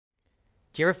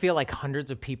Do you ever feel like hundreds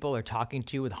of people are talking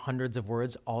to you with hundreds of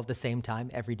words all at the same time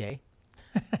every day?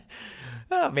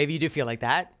 Oh, maybe you do feel like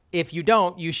that. If you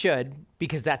don't, you should,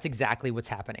 because that's exactly what's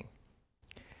happening.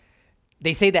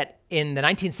 They say that in the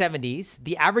 1970s,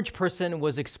 the average person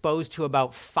was exposed to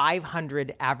about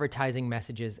 500 advertising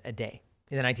messages a day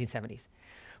in the 1970s.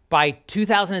 By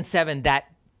 2007, that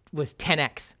was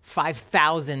 10x,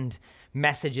 5,000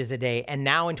 messages a day. And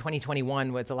now in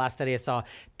 2021, what's the last study I saw,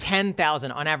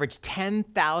 10,000, on average,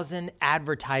 10,000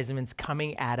 advertisements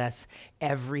coming at us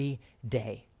every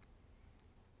day.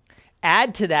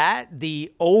 Add to that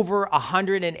the over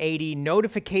 180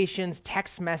 notifications,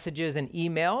 text messages, and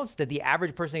emails that the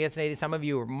average person gets in a day. Some of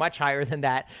you are much higher than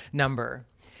that number.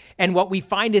 And what we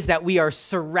find is that we are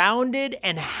surrounded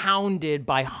and hounded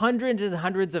by hundreds and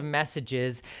hundreds of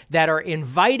messages that are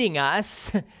inviting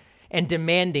us and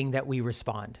demanding that we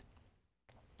respond.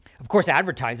 Of course,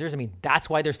 advertisers, that's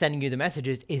why they're sending you the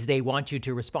messages, is they want you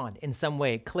to respond in some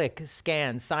way. Click,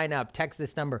 scan, sign up, text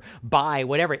this number, buy,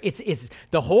 whatever. It's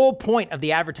the whole point of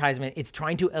the advertisement. It's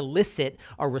trying to elicit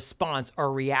a response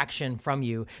or reaction from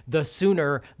you. The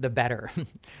sooner, the better.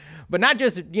 But not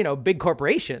just, big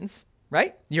corporations,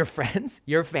 right? Your friends,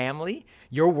 your family,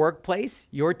 your workplace,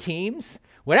 your teams,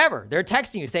 whatever. They're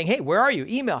texting you saying, hey, where are you?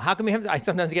 Email. How come we have, I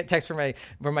sometimes get texts from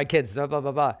my kids, blah, blah,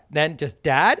 blah, blah. Then just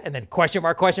dad, and then question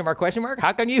mark, question mark, question mark.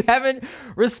 How come you haven't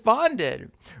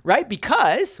responded, right?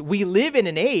 Because we live in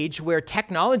an age where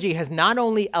technology has not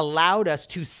only allowed us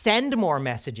to send more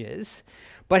messages,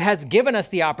 but has given us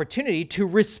the opportunity to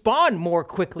respond more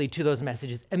quickly to those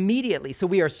messages immediately. So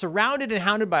we are surrounded and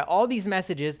hounded by all these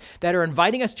messages that are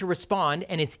inviting us to respond,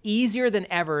 and it's easier than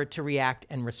ever to react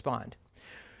and respond.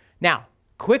 Now,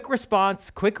 quick response,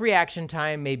 quick reaction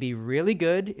time may be really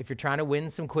good if you're trying to win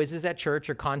some quizzes at church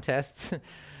or contests,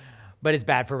 but it's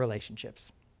bad for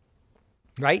relationships,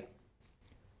 right?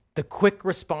 The quick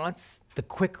response, the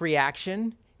quick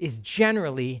reaction is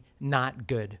generally not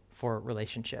good for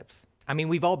relationships.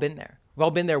 We've all been there. We've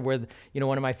all been there where,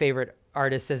 one of my favorite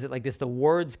artists says it like this: the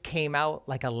words came out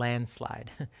like a landslide.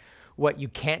 What you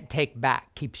can't take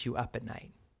back keeps you up at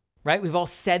night, right? We've all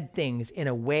said things in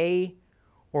a way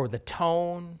or the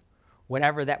tone,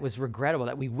 whatever, that was regrettable,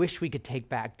 that we wish we could take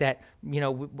back, that,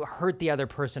 hurt the other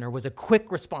person, or was a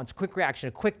quick response, quick reaction,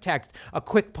 a quick text, a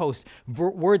quick post,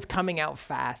 words coming out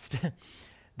fast.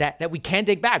 That we can't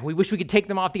take back. We wish we could take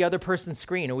them off the other person's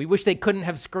screen, or we wish they couldn't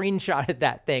have screenshotted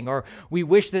that thing, or we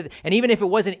wish that, and even if it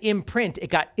wasn't in print, it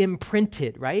got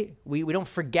imprinted, right? We don't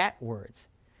forget words.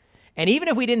 And even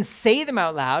if we didn't say them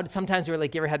out loud, sometimes we're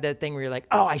like, you ever had that thing where you're like,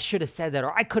 oh, I should have said that,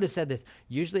 or I could have said this.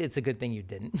 Usually it's a good thing you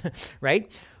didn't,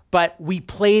 right? But we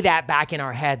play that back in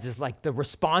our heads as like the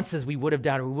responses we would have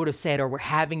done, or we would have said, or we're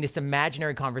having this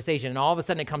imaginary conversation, and all of a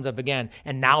sudden it comes up again,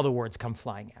 and now the words come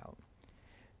flying out.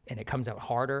 And it comes out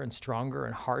harder and stronger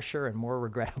and harsher and more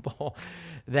regrettable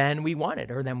than we wanted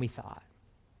or than we thought.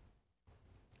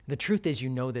 The truth is,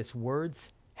 this,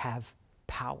 words have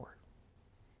power.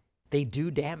 They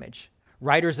do damage.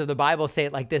 Writers of the Bible say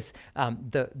it like this: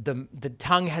 the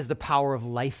tongue has the power of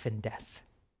life and death.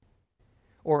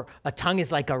 Or a tongue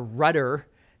is like a rudder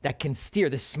that can steer,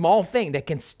 this small thing that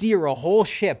can steer a whole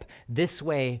ship this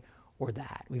way or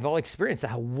that. We've all experienced that,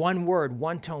 how one word,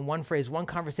 one tone, one phrase, one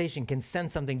conversation can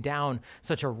send something down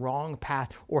such a wrong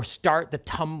path or start the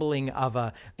tumbling of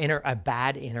a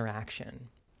bad interaction.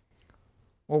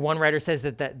 Or one writer says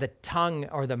that the tongue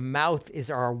or the mouth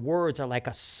our words are like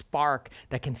a spark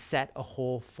that can set a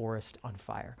whole forest on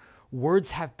fire. Words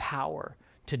have power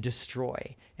to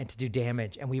destroy and to do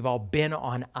damage, and we've all been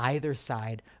on either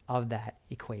side of that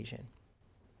equation.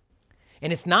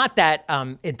 And it's not that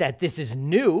that this is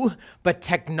new, but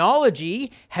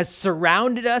technology has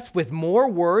surrounded us with more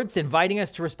words, inviting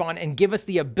us to respond and give us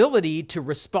the ability to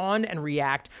respond and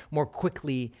react more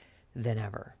quickly than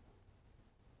ever.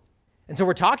 And so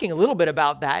we're talking a little bit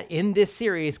about that in this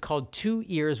series called 2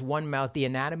 Ears, 1 Mouth, the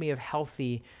anatomy of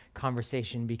healthy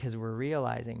conversation, because we're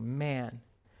realizing, man,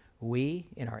 we,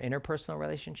 in our interpersonal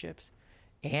relationships,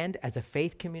 and as a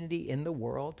faith community in the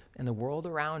world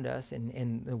around us, and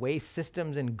in the way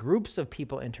systems and groups of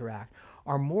people interact,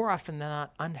 are more often than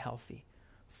not unhealthy,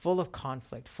 full of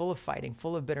conflict, full of fighting,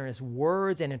 full of bitterness,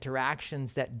 words and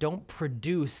interactions that don't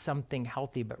produce something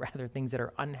healthy, but rather things that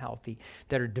are unhealthy,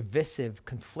 that are divisive,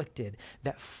 conflicted,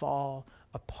 that fall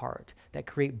apart, that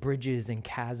create bridges and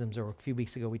chasms. Or a few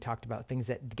weeks ago, we talked about things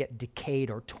that get decayed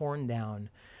or torn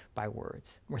down by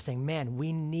words. We're saying, man,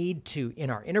 we need to, in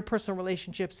our interpersonal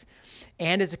relationships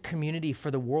and as a community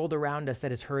for the world around us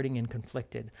that is hurting and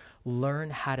conflicted,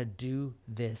 learn how to do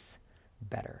this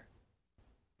better.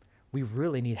 we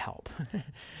really need help.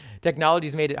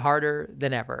 Technology's made it harder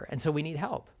than ever, and so we need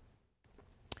help.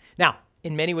 Now,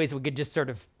 in many ways, we could just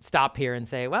sort of stop here and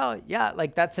say, well, yeah,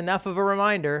 like that's enough of a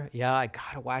reminder. Yeah, I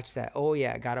gotta watch that. Oh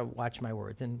yeah, I gotta watch my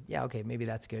words. And yeah, okay, maybe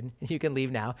that's good. You can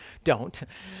leave now. Don't.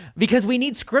 Because we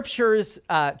need scriptures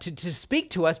to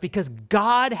speak to us, because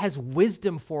God has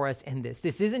wisdom for us in this.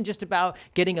 This isn't just about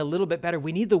getting a little bit better.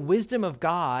 We need the wisdom of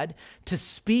God to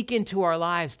speak into our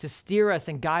lives, to steer us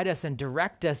and guide us and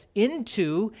direct us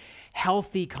into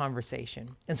healthy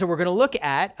conversation. And so we're going to look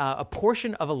at a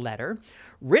portion of a letter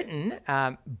written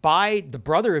by the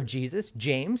brother of Jesus,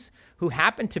 James, who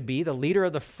happened to be the leader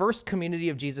of the first community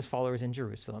of Jesus followers in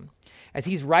Jerusalem, as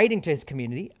he's writing to his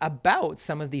community about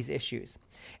some of these issues.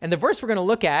 And the verse we're going to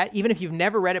look at, even if you've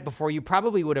never read it before, you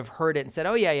probably would have heard it and said,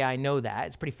 oh yeah, I know that.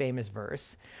 It's a pretty famous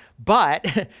verse. But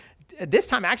this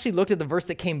time I actually looked at the verse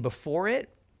that came before it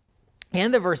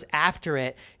and the verse after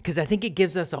it, because I think it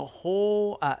gives us a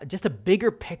whole, just a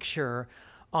bigger picture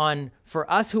on, for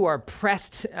us who are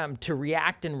pressed to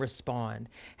react and respond,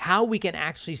 how we can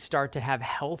actually start to have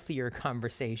healthier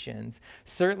conversations,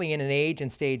 certainly in an age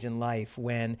and stage in life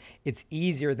when it's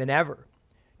easier than ever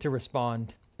to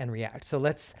respond and react. So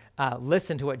let's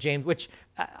listen to what James, which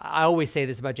I always say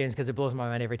this about James because it blows my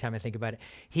mind every time I think about it.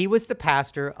 He was the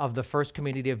pastor of the first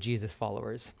community of Jesus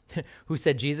followers who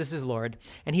said Jesus is Lord,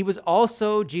 and he was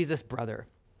also Jesus' brother.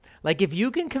 Like, if you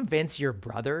can convince your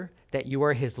brother that you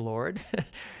are his Lord,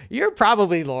 you're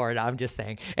probably Lord, I'm just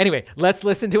saying. Anyway, let's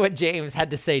listen to what James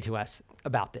had to say to us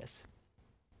about this.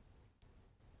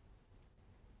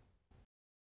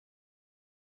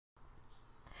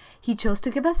 He chose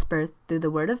to give us birth through the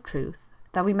word of truth,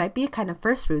 that we might be a kind of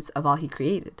first fruits of all he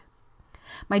created.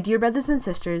 My dear brothers and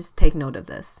sisters, take note of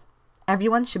this.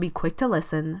 Everyone should be quick to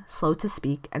listen, slow to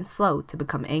speak, and slow to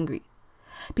become angry,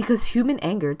 because human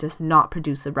anger does not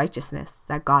produce the righteousness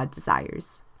that God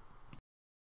desires.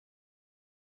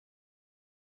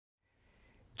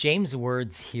 James'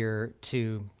 words here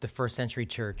to the first century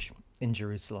church in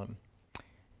Jerusalem,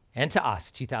 and to us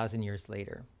 2,000 years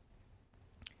later,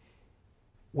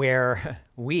 where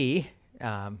we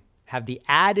have the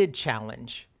added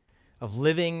challenge of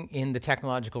living in the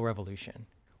technological revolution,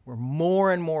 where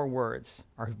more and more words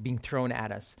are being thrown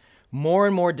at us, more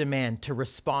and more demand to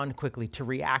respond quickly, to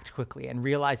react quickly, and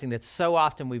realizing that so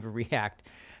often we react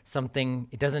something,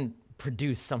 it doesn't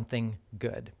produce something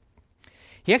good.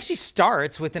 He actually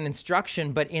starts with an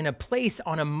instruction, but in a place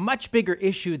on a much bigger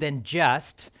issue than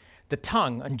just the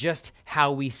tongue and just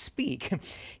how we speak.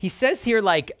 He says here,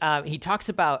 he talks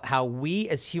about how we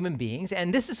as human beings,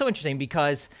 and this is so interesting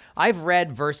because I've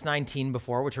read verse 19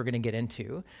 before, which we're going to get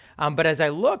into, but as I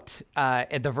looked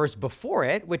at the verse before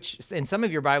it, which in some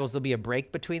of your Bibles, there'll be a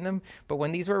break between them, but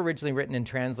when these were originally written and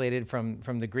translated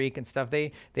from the Greek and stuff,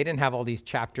 they didn't have all these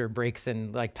chapter breaks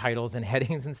and like titles and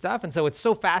headings and stuff, and so it's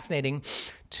so fascinating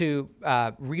to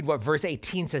read what verse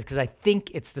 18 says, because I think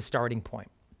it's the starting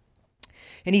point.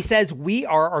 And he says,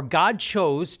 God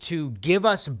chose to give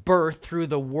us birth through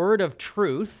the word of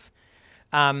truth,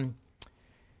 that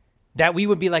we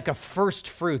would be like a first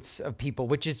fruits of people,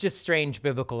 which is just strange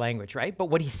biblical language, right?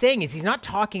 But what he's saying is he's not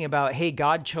talking about, hey,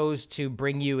 God chose to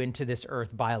bring you into this earth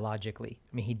biologically.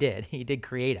 I mean, he did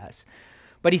create us.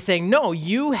 But he's saying, no,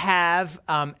 you have,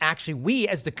 we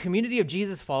as the community of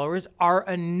Jesus followers are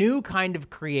a new kind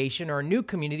of creation or a new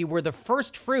community. We're the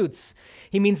first fruits.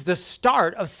 He means the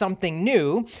start of something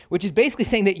new, which is basically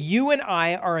saying that you and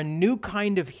I are a new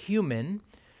kind of human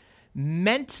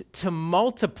meant to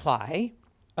multiply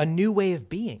a new way of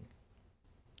being.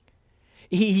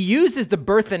 He uses the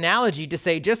birth analogy to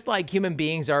say, just like human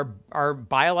beings are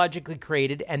biologically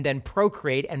created and then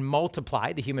procreate and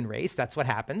multiply the human race, that's what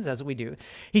happens, that's what we do.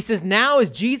 He says, now as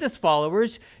Jesus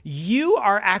followers, you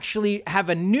are actually have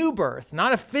a new birth,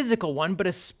 not a physical one, but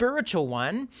a spiritual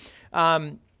one,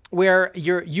 where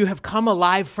you have come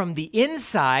alive from the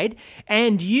inside,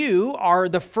 and you are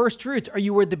the first fruits, or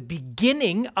you are the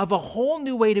beginning of a whole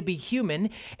new way to be human,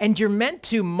 and you're meant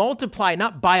to multiply,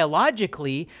 not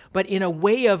biologically, but in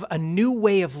a new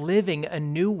way of living, a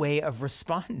new way of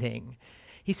responding.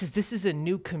 He says this is a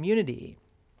new community.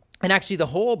 And actually, the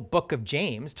whole book of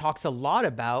James talks a lot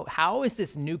about how is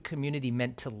this new community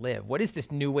meant to live? What is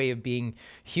this new way of being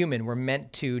human we're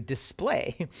meant to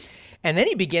display? And then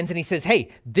he begins and he says, hey,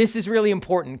 this is really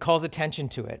important, calls attention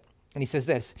to it. And he says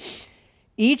this,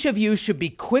 each of you should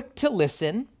be quick to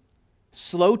listen,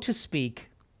 slow to speak,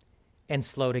 and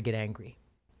slow to get angry.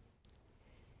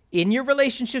 In your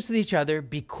relationships with each other,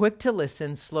 be quick to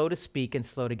listen, slow to speak, and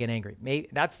slow to get angry.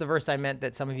 That's the verse I meant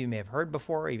that some of you may have heard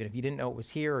before, even if you didn't know it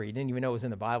was here or you didn't even know it was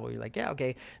in the Bible. You're like, yeah,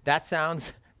 okay, that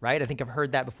sounds right? I think I've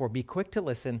heard that before. Be quick to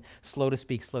listen, slow to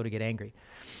speak, slow to get angry.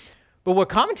 But what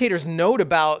commentators note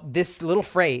about this little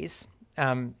phrase,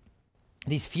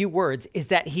 these few words, is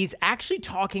that he's actually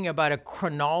talking about a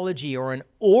chronology or an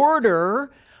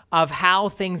order of how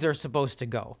things are supposed to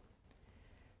go.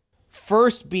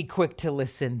 First, be quick to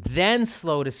listen, then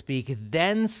slow to speak,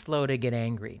 then slow to get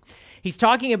angry. He's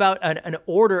talking about an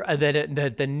order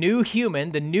that the new human,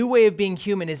 the new way of being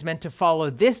human is meant to follow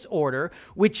this order,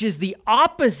 which is the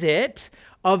opposite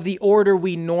of the order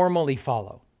we normally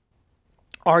follow.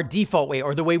 Our default way,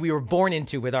 or the way we were born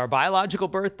into with our biological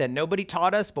birth that nobody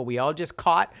taught us, but we all just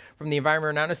caught from the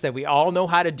environment around us that we all know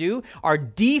how to do. Our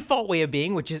default way of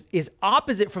being, which is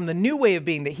opposite from the new way of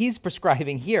being that he's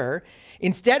prescribing here,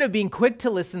 instead of being quick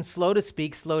to listen, slow to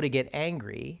speak, slow to get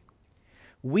angry,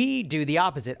 we do the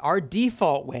opposite. Our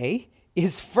default way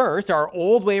is first, our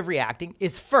old way of reacting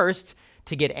is first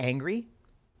to get angry,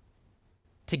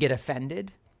 to get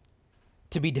offended,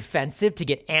 to be defensive, to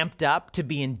get amped up, to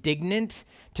be indignant,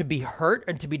 to be hurt,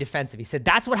 and to be defensive. He said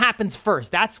that's what happens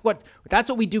first. That's what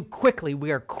we do quickly.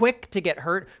 We are quick to get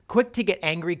hurt, quick to get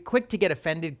angry, quick to get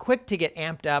offended, quick to get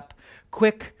amped up,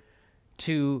 quick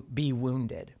to be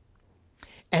wounded.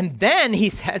 And then he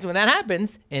says when that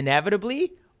happens,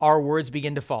 inevitably, our words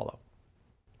begin to follow.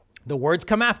 The words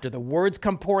come after, the words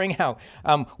come pouring out,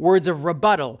 words of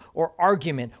rebuttal or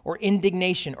argument or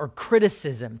indignation or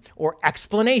criticism or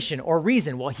explanation or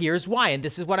reason. Well, here's why, and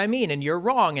this is what I mean, and you're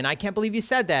wrong, and I can't believe you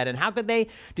said that, and how could they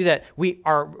do that?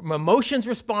 Our emotions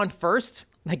respond first,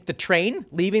 like the train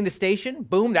leaving the station.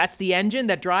 Boom, that's the engine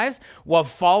that drives. What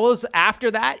follows after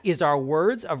that is our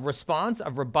words of response,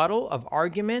 of rebuttal, of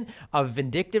argument, of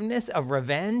vindictiveness, of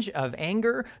revenge, of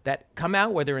anger that come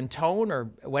out, whether in tone or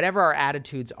whatever our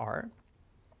attitudes are.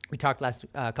 We talked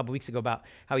a couple weeks ago about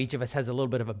how each of us has a little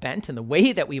bit of a bent in the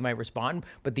way that we might respond,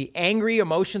 but the angry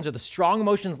emotions or the strong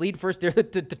emotions lead first. They're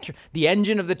the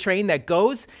engine of the train that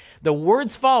goes. The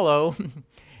words follow,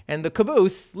 and the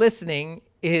caboose, listening,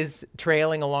 is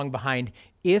trailing along behind,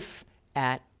 if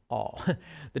at all.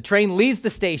 The train leaves the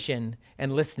station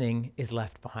and listening is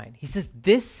left behind. He says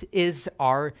this is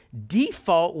our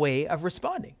default way of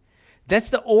responding. That's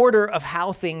the order of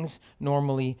how things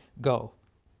normally go.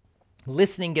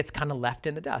 Listening gets kind of left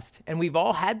in the dust. And we've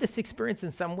all had this experience in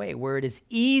some way where it is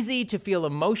easy to feel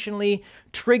emotionally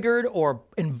triggered or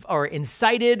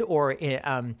incited or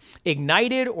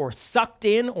ignited or sucked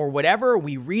in or whatever.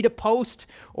 We read a post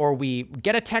or we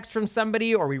get a text from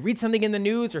somebody or we read something in the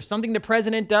news or something the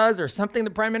president does or something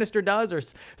the prime minister does or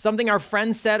something our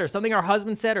friend said or something our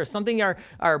husband said or something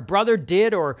our brother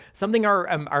did or something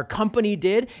our company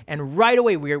did. And right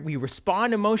away we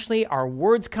respond emotionally. Our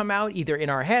words come out either in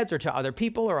our heads or to other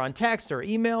people or on texts or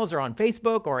emails or on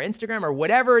Facebook or Instagram or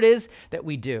whatever it is that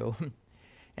we do.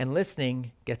 And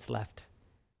listening gets left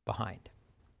behind.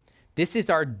 This is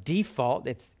our default.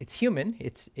 It's human.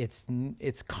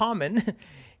 It's common.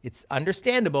 It's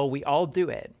understandable. We all do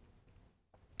it.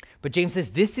 But James says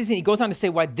he goes on to say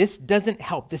why this doesn't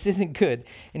help. This isn't good.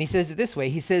 And he says it this way.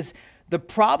 He says, the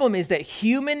problem is that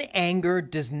human anger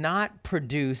does not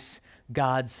produce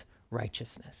God's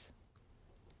righteousness.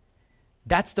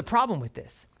 That's the problem with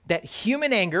this. That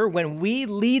human anger, when we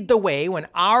lead the way, when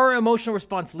our emotional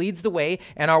response leads the way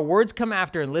and our words come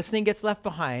after and listening gets left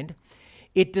behind,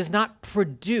 it does not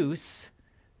produce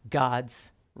God's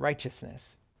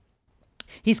righteousness.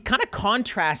 He's kind of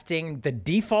contrasting the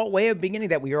default way of beginning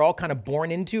that we are all kind of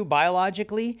born into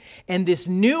biologically and this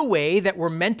new way that we're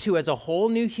meant to, as a whole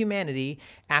new humanity,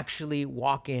 actually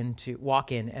walk in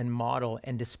and model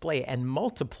and display and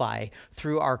multiply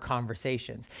through our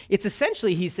conversations. It's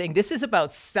essentially, he's saying this is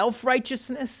about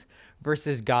self-righteousness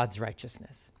versus God's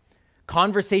righteousness.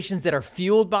 Conversations that are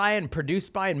fueled by and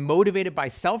produced by and motivated by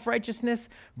self-righteousness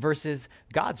versus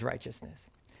God's righteousness.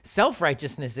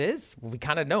 Self-righteousness is, we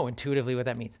kind of know intuitively what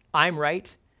that means. I'm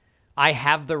right. I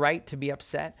have the right to be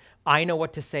upset. I know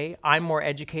what to say. I'm more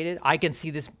educated. I can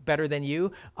see this better than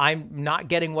you. I'm not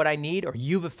getting what I need, or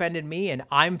you've offended me and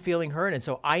I'm feeling hurt. And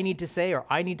so I need to say, or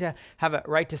I need to have a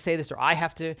right to say this, or I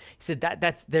have to. He said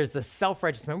there's the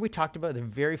self-righteousness. Remember we talked about the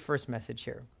very first message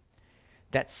here.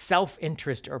 That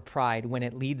self-interest or pride, when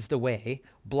it leads the way,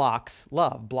 blocks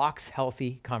love, blocks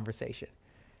healthy conversation.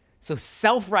 So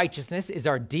self-righteousness is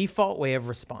our default way of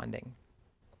responding.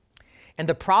 And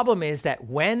the problem is that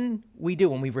when we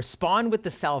respond with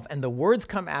the self and the words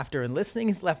come after and listening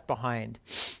is left behind,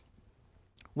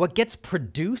 what gets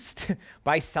produced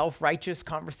by self-righteous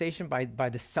conversation, by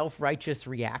the self-righteous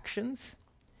reactions,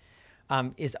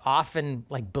 is often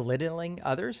like belittling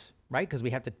others, right? Because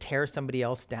we have to tear somebody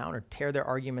else down or tear their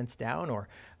arguments down or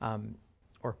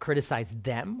or criticize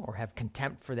them or have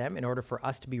contempt for them in order for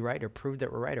us to be right or prove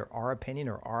that we're right or our opinion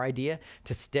or our idea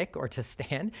to stick or to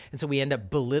stand. And so we end up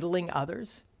belittling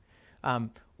others,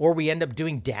 or we end up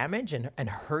doing damage and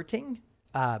hurting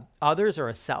others or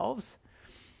ourselves.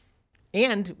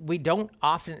 And we don't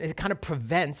often, it kind of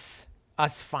prevents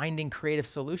us finding creative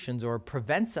solutions or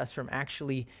prevents us from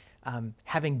actually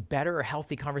having better or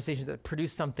healthy conversations that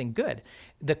produce something good.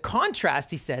 The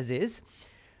contrast, he says, is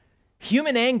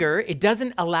human anger, it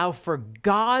doesn't allow for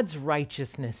God's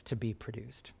righteousness to be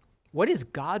produced. What is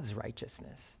God's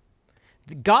righteousness?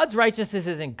 God's righteousness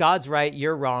isn't God's right,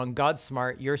 you're wrong, God's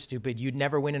smart, you're stupid, you'd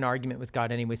never win an argument with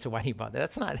God anyway, so why do you bother?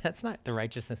 That's not the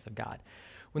righteousness of God.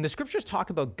 When the scriptures talk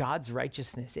about God's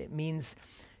righteousness, it means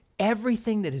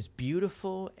everything that is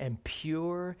beautiful and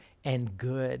pure and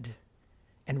good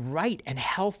and right and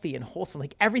healthy and wholesome,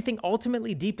 like everything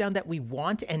ultimately deep down that we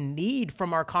want and need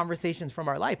from our conversations, from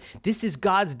our life. This is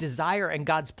God's desire and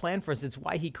God's plan for us. It's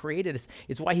why he created us.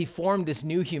 It's why he formed this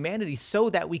new humanity so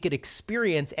that we could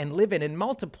experience and live in and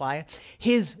multiply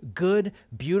his good,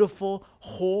 beautiful,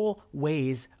 whole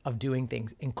ways of doing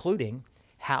things, including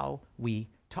how we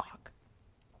talk.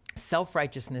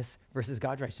 Self-righteousness versus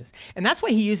God's righteousness. And that's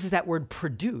why he uses that word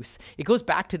produce. It goes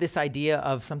back to this idea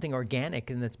of something organic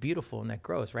and that's beautiful and that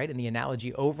grows, right? And the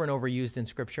analogy over and over used in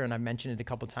scripture, and I've mentioned it a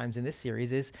couple times in this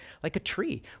series, is like a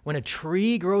tree. When a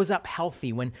tree grows up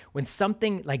healthy, when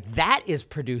something like that is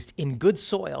produced in good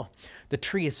soil, the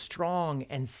tree is strong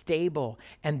and stable,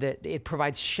 and it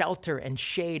provides shelter and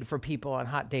shade for people on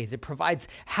hot days. It provides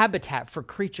habitat for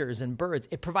creatures and birds.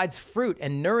 It provides fruit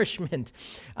and nourishment,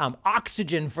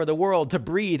 oxygen for the world to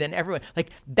breathe and everyone. Like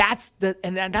that's the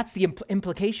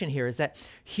implication here, is that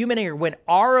human anger, when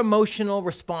our emotional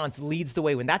response leads the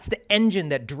way, when that's the engine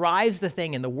that drives the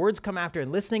thing and the words come after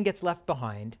and listening gets left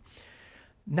behind,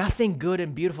 nothing good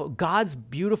and beautiful, God's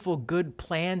beautiful, good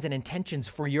plans and intentions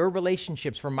for your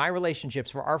relationships, for my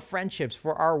relationships, for our friendships,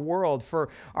 for our world, for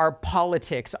our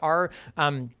politics, our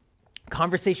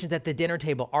conversations at the dinner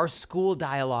table, our school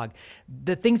dialogue,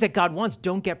 the things that God wants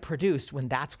don't get produced when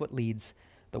that's what leads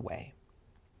the way.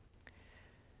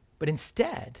 But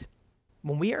instead,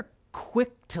 when we are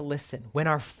quick to listen, when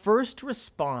our first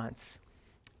response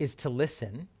is to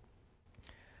listen,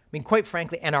 I mean, quite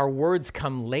frankly, and our words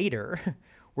come later,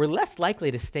 we're less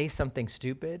likely to say something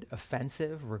stupid,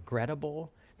 offensive,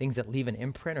 regrettable, things that leave an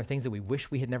imprint, or things that we wish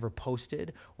we had never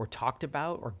posted or talked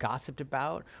about or gossiped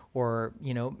about or,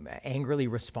 angrily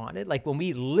responded. Like when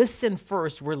we listen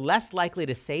first, we're less likely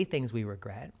to say things we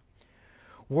regret.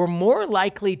 We're more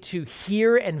likely to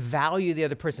hear and value the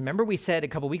other person. Remember we said a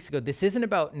couple weeks ago, this isn't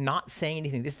about not saying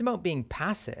anything. This is about being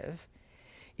passive.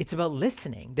 It's about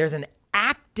listening. There's an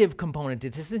active component to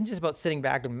this. This isn't just about sitting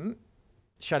back and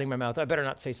shutting my mouth. I better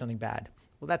not say something bad.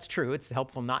 Well, that's true. It's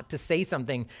helpful not to say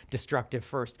something destructive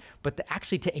first, but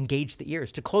actually to engage the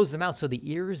ears, to close the mouth so the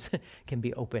ears can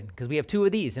be open, because we have two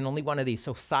of these and only one of these.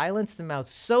 So silence the mouth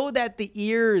so that the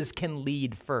ears can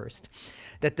lead first,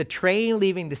 that the train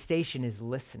leaving the station is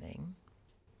listening.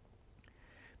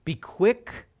 Be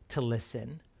quick to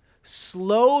listen,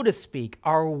 slow to speak.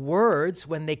 Our words,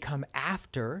 when they come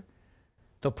after,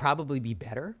 they'll probably be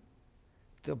better.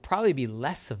 There'll probably be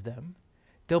less of them.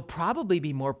 They'll probably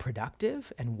be more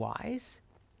productive and wise.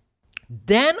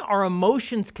 Then our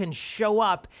emotions can show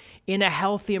up in a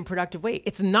healthy and productive way.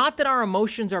 It's not that our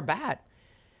emotions are bad.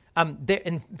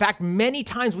 In fact, many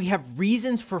times we have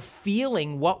reasons for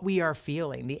feeling what we are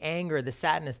feeling: the anger, the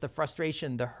sadness, the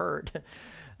frustration, the hurt,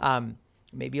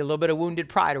 maybe a little bit of wounded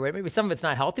pride, or maybe some of it's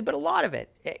not healthy, but a lot of it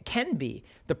can be.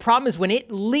 The problem is when it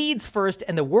leads first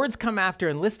and the words come after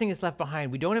and listening is left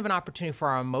behind, we don't have an opportunity for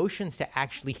our emotions to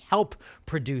actually help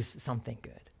produce something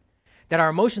good. That our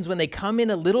emotions, when they come in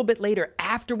a little bit later,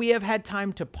 after we have had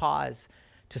time to pause,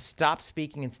 to stop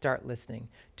speaking and start listening,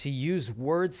 to use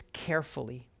words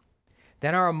carefully,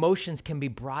 then our emotions can be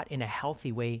brought in a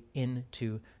healthy way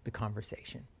into the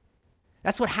conversation.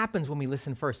 That's what happens when we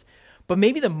listen first. But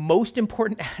maybe the most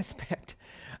important aspect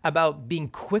about being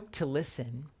quick to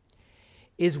listen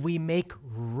is we make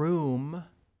room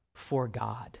for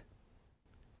God.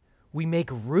 We make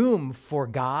room for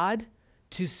God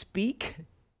to speak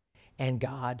and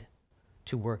God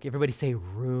to work. Everybody say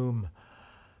room.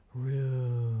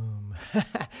 Room.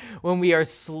 When we are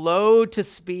slow to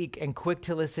speak and quick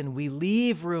to listen, we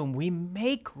leave room. We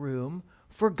make room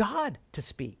for God to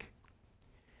speak.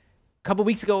 A couple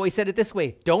weeks ago, we said it this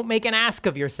way: don't make an ask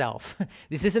of yourself.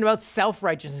 This isn't about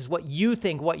self-righteousness, what you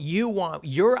think, what you want,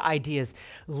 your ideas.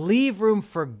 Leave room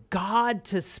for God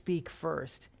to speak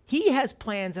first. He has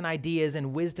plans and ideas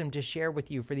and wisdom to share with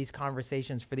you for these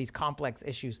conversations, for these complex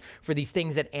issues, for these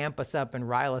things that amp us up and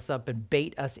rile us up and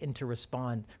bait us into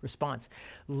response.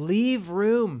 Leave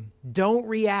room. Don't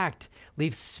react.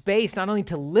 Leave space not only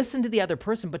to listen to the other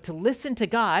person, but to listen to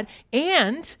God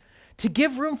and to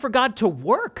give room for God to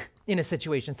work in a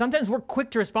situation. Sometimes we're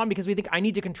quick to respond because we think, I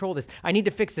need to control this. I need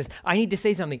to fix this. I need to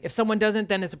say something. If someone doesn't,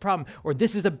 then it's a problem. Or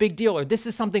this is a big deal. Or this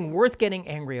is something worth getting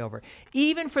angry over.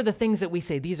 Even for the things that we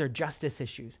say, these are justice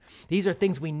issues. These are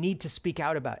things we need to speak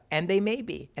out about. And they may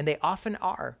be, and they often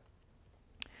are.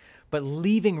 But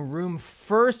leaving room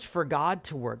first for God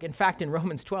to work. In fact, in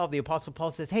Romans 12, the Apostle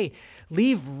Paul says, hey,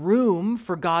 leave room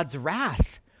for God's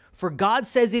wrath. For God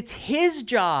says it's his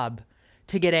job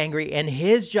to get angry and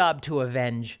his job to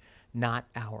avenge, not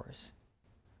ours.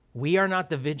 We are not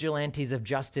the vigilantes of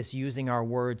justice using our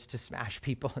words to smash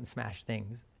people and smash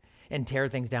things and tear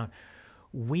things down.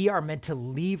 We are meant to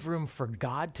leave room for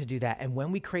God to do that. And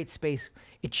when we create space,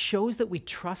 it shows that we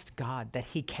trust God, that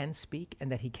he can speak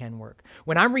and that he can work.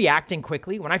 When I'm reacting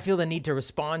quickly, when I feel the need to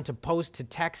respond, to post, to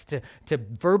text, to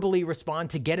verbally respond,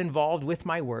 to get involved with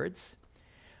my words,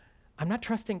 I'm not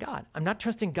trusting God. I'm not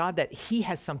trusting God that he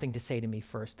has something to say to me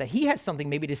first, that he has something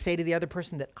maybe to say to the other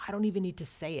person that I don't even need to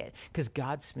say it because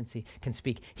God can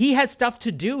speak. He has stuff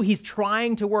to do. He's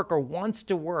trying to work or wants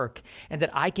to work, and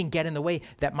that I can get in the way,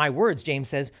 that my words, James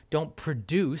says, don't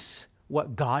produce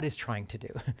what God is trying to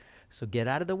do. So get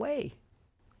out of the way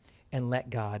and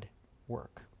let God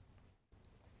work.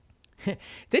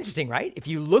 It's interesting, right? If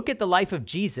you look at the life of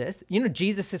Jesus,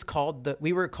 Jesus is called,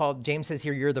 James says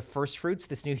here, you're the first fruits,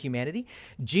 this new humanity.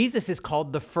 Jesus is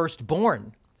called the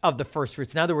firstborn of the first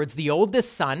fruits. In other words, the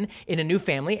oldest son in a new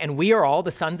family, and we are all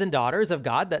the sons and daughters of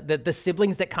God, the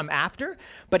siblings that come after,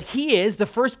 but he is the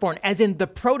firstborn, as in the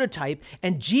prototype.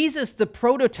 And Jesus, the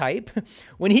prototype,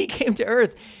 when he came to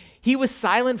earth, he was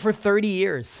silent for 30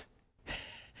 years.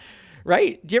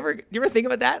 Right? Do you ever think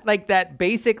about that? Like that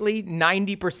basically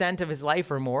 90% of his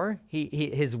life or more,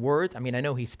 his words, I mean, I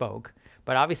know he spoke,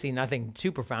 but obviously nothing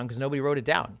too profound because nobody wrote it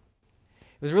down.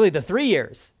 It was really the 3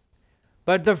 years.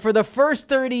 But for the first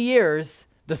 30 years,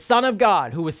 the Son of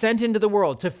God, who was sent into the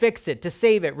world to fix it, to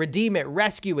save it, redeem it,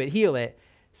 rescue it, heal it,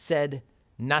 said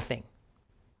nothing.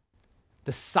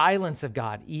 The silence of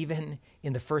God, even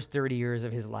in the first 30 years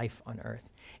of his life on earth.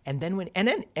 And then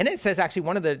it says, actually,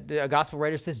 one of the gospel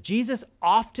writers says, Jesus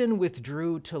often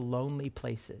withdrew to lonely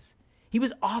places. He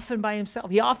was often by himself.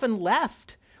 He often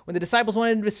left. When the disciples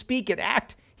wanted him to speak and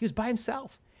act, he was by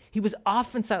himself. He was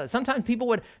often silent. Sometimes people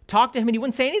would talk to him and he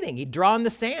wouldn't say anything. He'd draw in the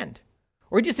sand.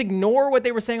 Or he'd just ignore what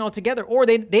they were saying altogether. Or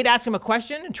they'd ask him a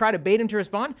question and try to bait him to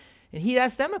respond, and he'd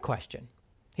ask them a question.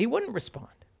 He wouldn't respond.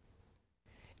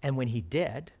 And when he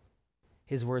did,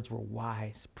 his words were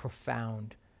wise,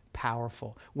 profound,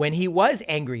 powerful. When he was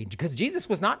angry, because Jesus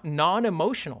was not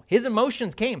non-emotional. His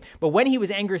emotions came, but when he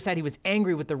was angry, he was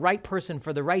angry with the right person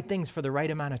for the right things for the right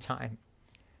amount of time.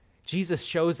 Jesus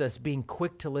shows us being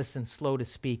quick to listen, slow to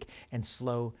speak, and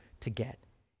slow to get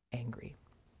angry.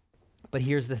 But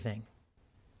here's the thing.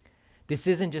 This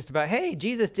isn't just about, hey,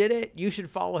 Jesus did it. You should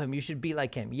follow him. You should be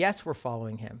like him. Yes, we're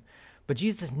following him. But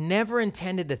Jesus never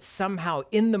intended that somehow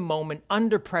in the moment,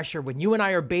 under pressure, when you and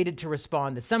I are baited to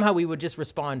respond, that somehow we would just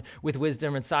respond with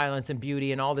wisdom and silence and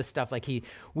beauty and all this stuff. He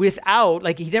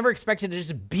never expected to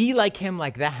just be like him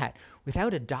like that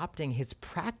without adopting his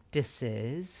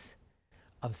practices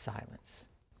of silence.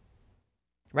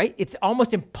 Right? It's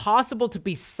almost impossible to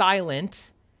be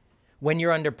silent when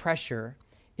you're under pressure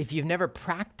if you've never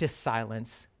practiced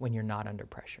silence when you're not under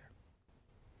pressure.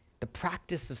 The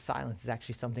practice of silence is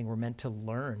actually something we're meant to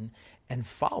learn and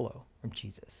follow from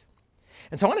Jesus.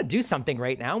 And so I want to do something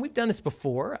right now. We've done this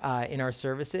before in our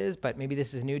services, but maybe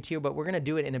this is new to you, but we're going to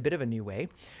do it in a bit of a new way.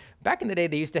 Back in the day,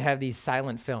 they used to have these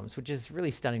silent films, which is really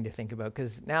stunning to think about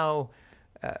because now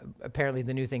apparently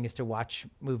the new thing is to watch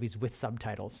movies with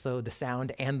subtitles, so the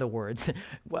sound and the words.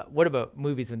 What about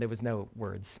movies when there was no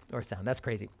words or sound? That's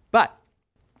crazy. But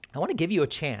I want to give you a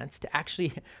chance to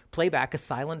actually play back a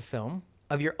silent film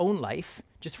of your own life,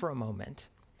 just for a moment.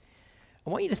 I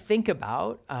want you to think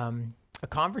about a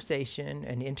conversation,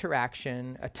 an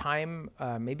interaction, a time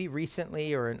maybe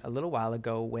recently or a little while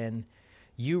ago when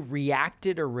you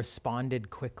reacted or responded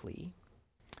quickly.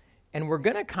 And we're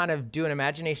going to kind of do an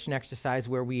imagination exercise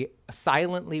where we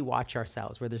silently watch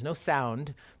ourselves, where there's no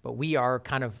sound, but we are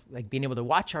kind of like being able to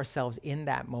watch ourselves in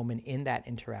that moment, in that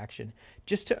interaction,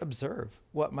 just to observe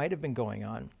what might have been going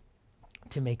on,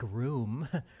 to make room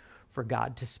for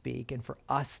God to speak and for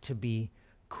us to be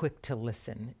quick to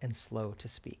listen and slow to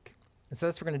speak. And so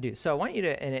that's what we're going to do. So I want you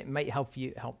to, and it might help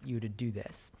you to do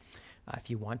this if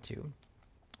you want to.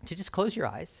 to just close your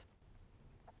eyes.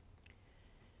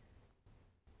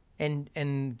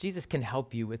 And Jesus can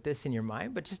help you with this in your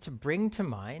mind, but just to bring to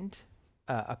mind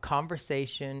a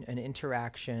conversation, an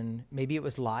interaction. Maybe it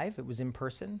was live, it was in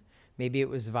person. Maybe it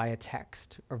was via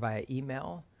text or via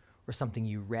email or something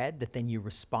you read that then you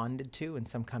responded to in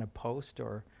some kind of post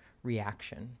or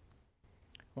reaction.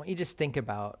 I want you to just think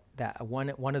about that,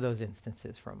 one of those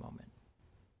instances for a moment.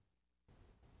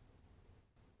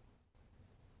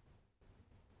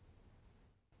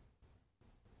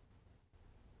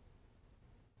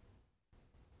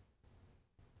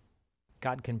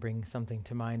 God can bring something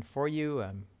to mind for you.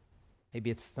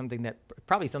 Maybe it's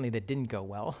probably something that didn't go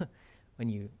well when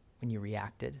you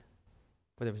reacted,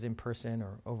 whether it was in person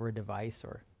or over a device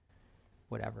or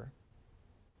whatever.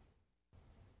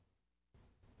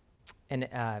 And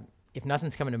if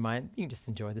nothing's coming to mind, you can just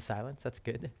enjoy the silence. That's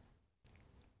good.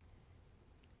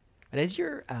 But as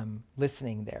you're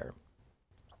listening there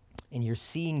and you're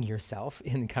seeing yourself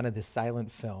in kind of this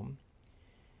silent film,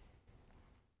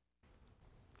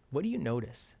 what do you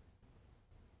notice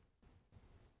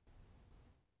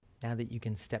now that you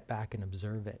can step back and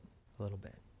observe it a little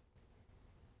bit?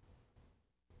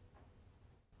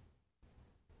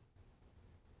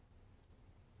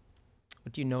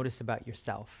 What do you notice about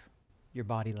yourself, your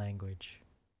body language,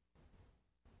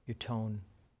 your tone?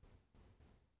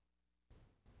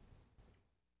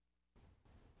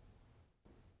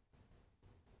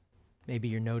 Maybe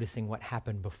you're noticing what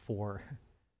happened before,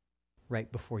 right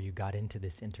before you got into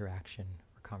this interaction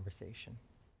or conversation.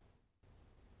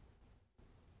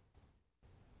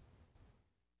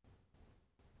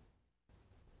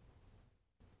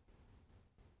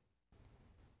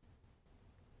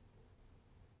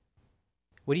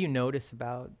 What do you notice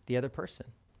about the other person?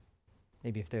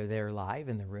 Maybe if they're there live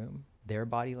in the room, their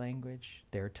body language,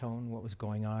 their tone, what was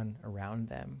going on around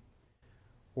them.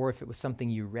 Or if it was something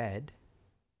you read,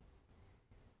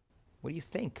 what do you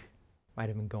think might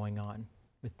have been going on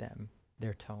with them,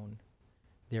 their tone,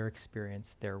 their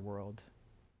experience, their world?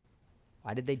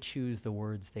 Why did they choose the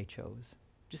words they chose?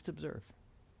 Just observe.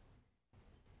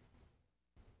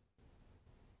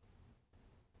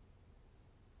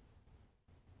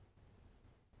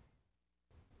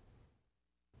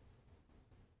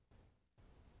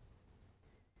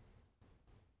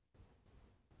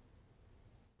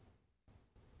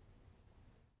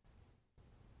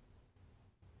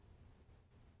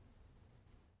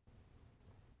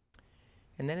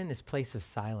 And then in this place of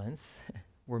silence,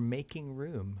 we're making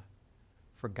room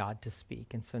for God to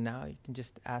speak. And so now you can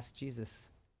just ask Jesus,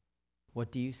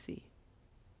 what do you see?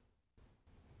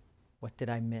 What did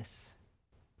I miss?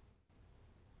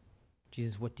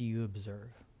 Jesus, what do you observe?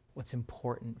 What's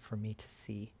important for me to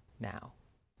see now?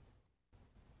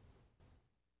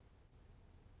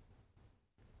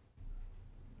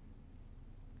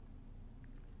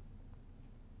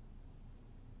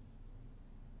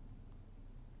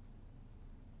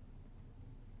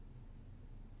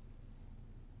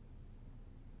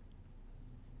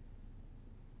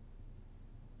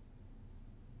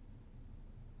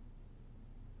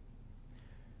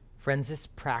 Friends, this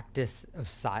practice of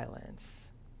silence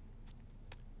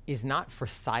is not for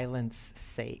silence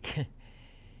sake.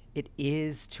 It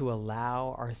is to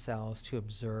allow ourselves to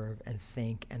observe and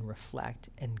think and reflect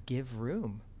and give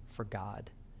room for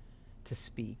God to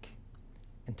speak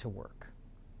and to work.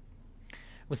 I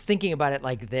was thinking about it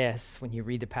like this when you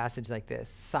read the passage like this.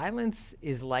 Silence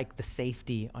is like the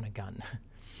safety on a gun.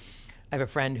 I have a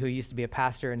friend who used to be a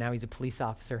pastor and now he's a police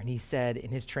officer, and he said in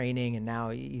his training, and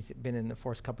now he's been in the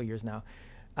force a couple years now,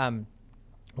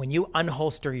 when you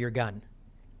unholster your gun,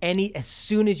 as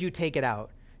soon as you take it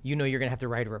out, you know you're gonna have to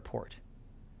write a report,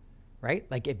 right?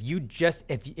 Like if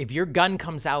your gun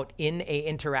comes out in a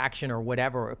interaction or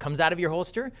whatever, or it comes out of your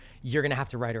holster, you're gonna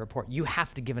have to write a report. You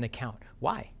have to give an account.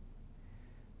 Why?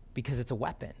 Because it's a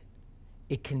weapon.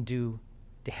 It can do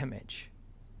damage.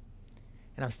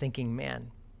 And I was thinking,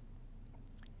 man,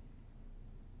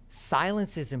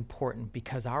 silence is important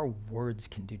because our words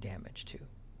can do damage too.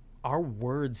 Our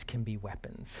words can be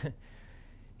weapons.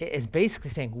 It's basically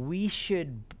saying we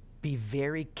should be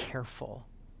very careful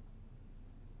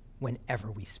whenever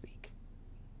we speak.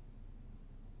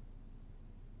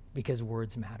 Because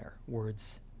words matter.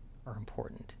 Words are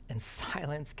important. And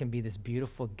silence can be this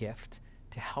beautiful gift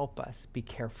to help us be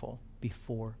careful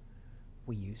before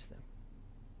we use them.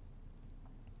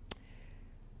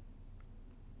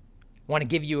 I want to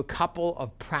give you a couple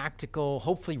of practical,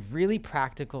 hopefully really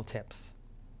practical tips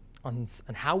on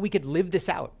how we could live this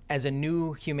out as a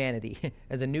new humanity,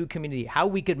 as a new community, how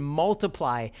we could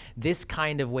multiply this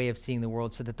kind of way of seeing the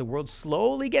world so that the world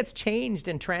slowly gets changed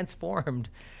and transformed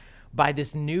by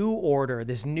this new order,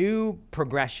 this new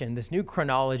progression, this new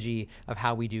chronology of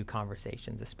how we do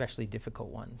conversations, especially difficult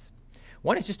ones.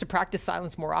 One is just to practice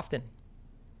silence more often,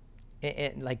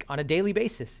 like on a daily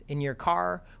basis, in your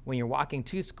car, when you're walking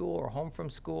to school or home from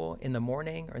school, in the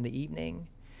morning or in the evening.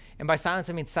 And by silence,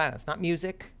 I mean silence, not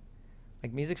music.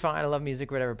 Like music's fine, I love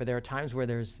music, whatever, but there are times where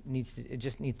it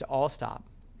just needs to all stop,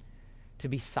 to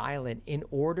be silent in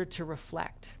order to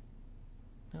reflect.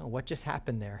 Oh, what just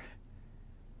happened there?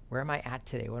 Where am I at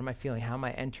today? What am I feeling? How am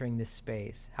I entering this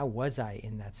space? How was I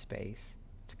in that space?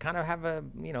 To kind of have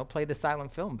play the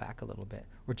silent film back a little bit,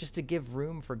 or just to give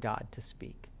room for God to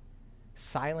speak.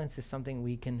 Silence is something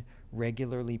we can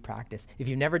regularly practice. If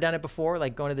you've never done it before,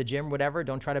 like going to the gym, whatever,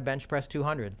 don't try to bench press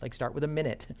 200. Like start with a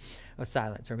minute of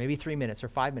silence, or maybe 3 minutes or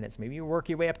 5 minutes. Maybe you work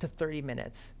your way up to 30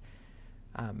 minutes.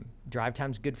 Drive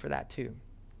time's good for that too.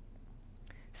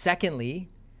 Secondly,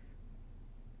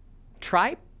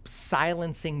 try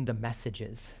silencing the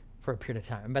messages for a period of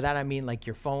time. And by that I mean like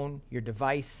your phone, your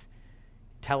device,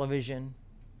 television,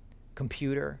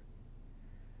 computer.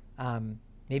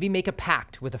 Maybe make a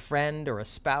pact with a friend or a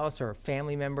spouse or a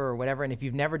family member or whatever. And if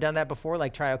you've never done that before,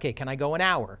 like try, okay, can I go an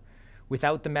hour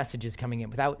without the messages coming in,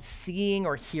 without seeing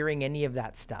or hearing any of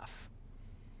that stuff?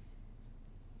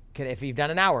 If you've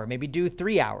done an hour, maybe do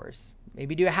 3 hours,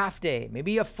 maybe do a half day,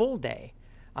 maybe a full day.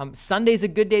 Sunday's a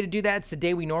good day to do that. It's the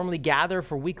day we normally gather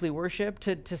for weekly worship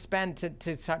to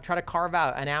try to carve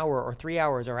out an hour or 3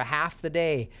 hours or a half the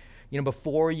day,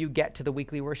 before you get to the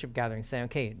weekly worship gathering, saying,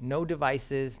 okay, no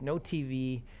devices, no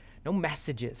TV, no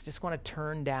messages. Just want to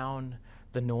turn down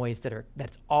the noise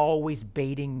that's always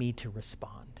baiting me to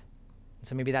respond.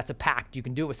 So maybe that's a pact. You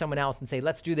can do it with someone else and say,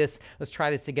 let's do this. Let's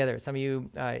try this together. Some of you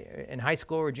in high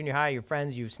school or junior high, your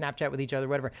friends, you Snapchat with each other,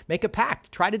 whatever. Make a pact.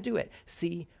 Try to do it.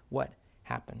 See what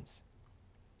happens.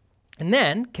 And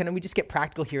then can we just get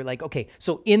practical here? Like, okay,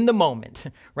 so in the moment,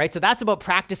 right? So that's about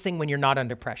practicing when you're not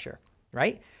under pressure,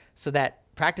 right? So that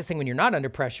practicing when you're not under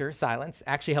pressure, silence,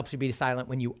 actually helps you be silent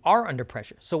when you are under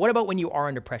pressure. So what about when you are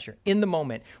under pressure? In the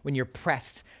moment, when you're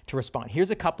pressed to respond.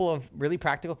 Here's a couple of really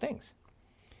practical things.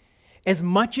 As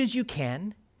much as you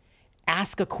can,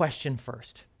 ask a question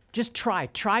first. Just try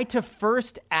to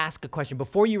first ask a question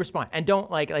before you respond. And don't,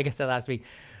 like I said last week,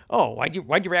 oh, why'd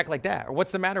you react like that? Or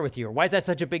what's the matter with you? Or why is that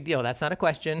such a big deal? That's not a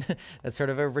question. That's sort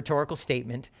of a rhetorical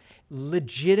statement.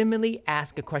 Legitimately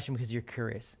ask a question because you're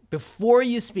curious. Before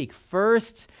you speak,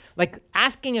 first, like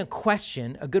asking a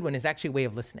question, a good one, is actually a way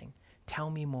of listening. Tell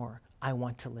me more. I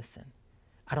want to listen.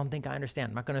 I don't think I understand.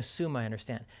 I'm not going to assume I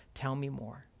understand. Tell me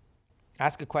more.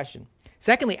 Ask a question.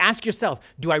 Secondly, ask yourself,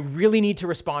 do I really need to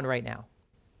respond right now?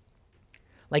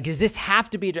 Like, does this have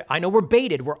to be, I know we're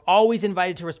baited. We're always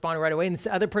invited to respond right away. And this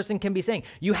other person can be saying,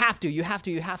 you have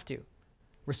to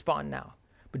respond now.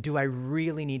 But do I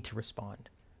really need to respond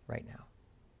right now?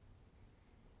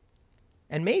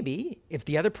 And maybe if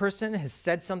the other person has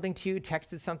said something to you,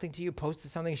 texted something to you,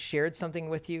 posted something, shared something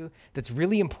with you that's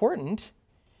really important,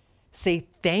 say,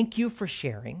 thank you for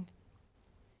sharing.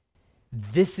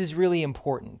 This is really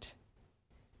important.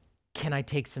 Can I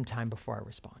take some time before I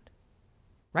respond?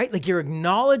 Right? Like you're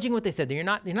acknowledging what they said. You're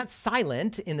not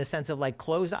silent in the sense of like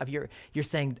closed off. You're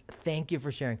saying, thank you for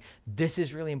sharing. This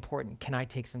is really important. Can I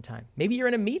take some time? Maybe you're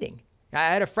in a meeting.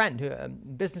 I had a friend, a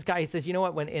business guy, he says, you know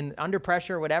what, when under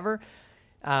pressure or whatever,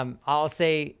 I'll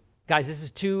say, guys, this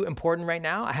is too important right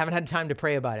now. I haven't had time to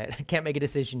pray about it. I can't make a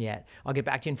decision yet. I'll get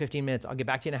back to you in 15 minutes. I'll get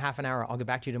back to you in a half an hour. I'll get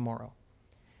back to you tomorrow.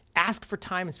 Ask for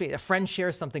time and space. A friend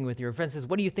shares something with you. A friend says,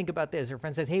 what do you think about this? Or a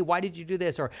friend says, hey, why did you do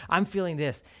this? Or I'm feeling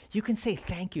this. You can say,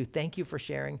 thank you for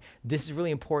sharing. This is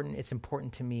really important. It's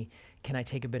important to me. Can I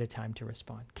take a bit of time to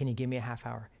respond? Can you give me a half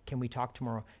hour? Can we talk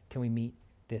tomorrow? Can we meet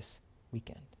this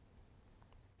weekend?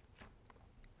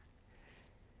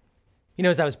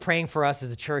 As I was praying for us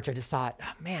as a church, I just thought,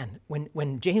 oh, man,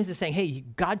 when James is saying, hey,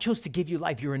 God chose to give you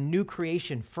life. You're a new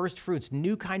creation, first fruits,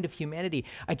 new kind of humanity.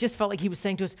 I just felt like he was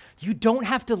saying to us, you don't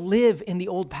have to live in the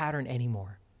old pattern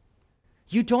anymore.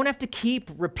 You don't have to keep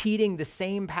repeating the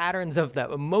same patterns of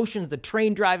the emotions, the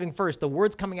train driving first, the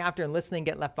words coming after and listening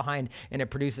get left behind, and it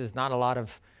produces not a lot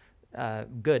of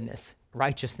goodness,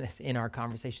 righteousness in our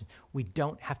conversations. We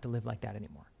don't have to live like that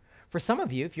anymore. For some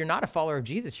of you, if you're not a follower of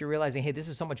Jesus, you're realizing, hey, this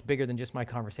is so much bigger than just my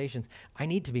conversations. I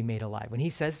need to be made alive. When he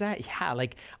says that, yeah,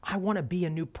 like I want to be a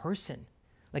new person.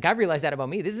 Like I've realized that about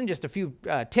me. This isn't just a few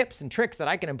tips and tricks that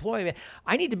I can employ.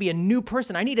 I need to be a new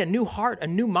person. I need a new heart, a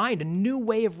new mind, a new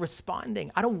way of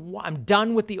responding. I'm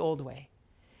done with the old way.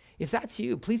 If that's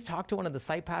you, please talk to one of the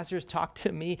site pastors, talk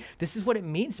to me. This is what it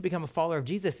means to become a follower of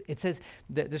Jesus. It says,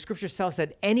 the scripture tells us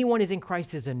that anyone is in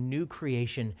Christ is a new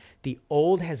creation. The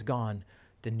old has gone,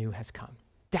 the new has come.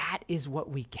 That is what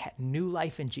we get, new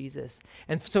life in Jesus.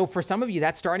 And so for some of you,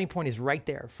 that starting point is right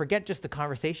there. Forget just the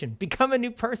conversation. Become a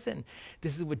new person.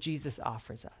 This is what Jesus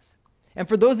offers us. And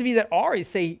for those of you that already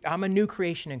say, I'm a new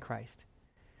creation in Christ,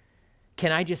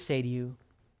 can I just say to you,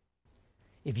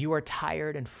 if you are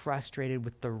tired and frustrated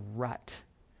with the rut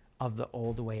of the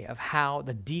old way, of how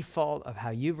the default of how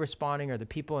you've responding, or the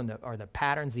people or the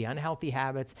patterns, the unhealthy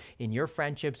habits in your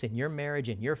friendships, in your marriage,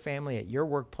 in your family, at your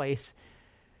workplace,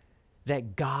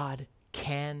 that God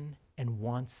can and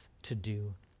wants to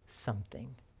do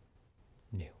something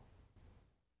new.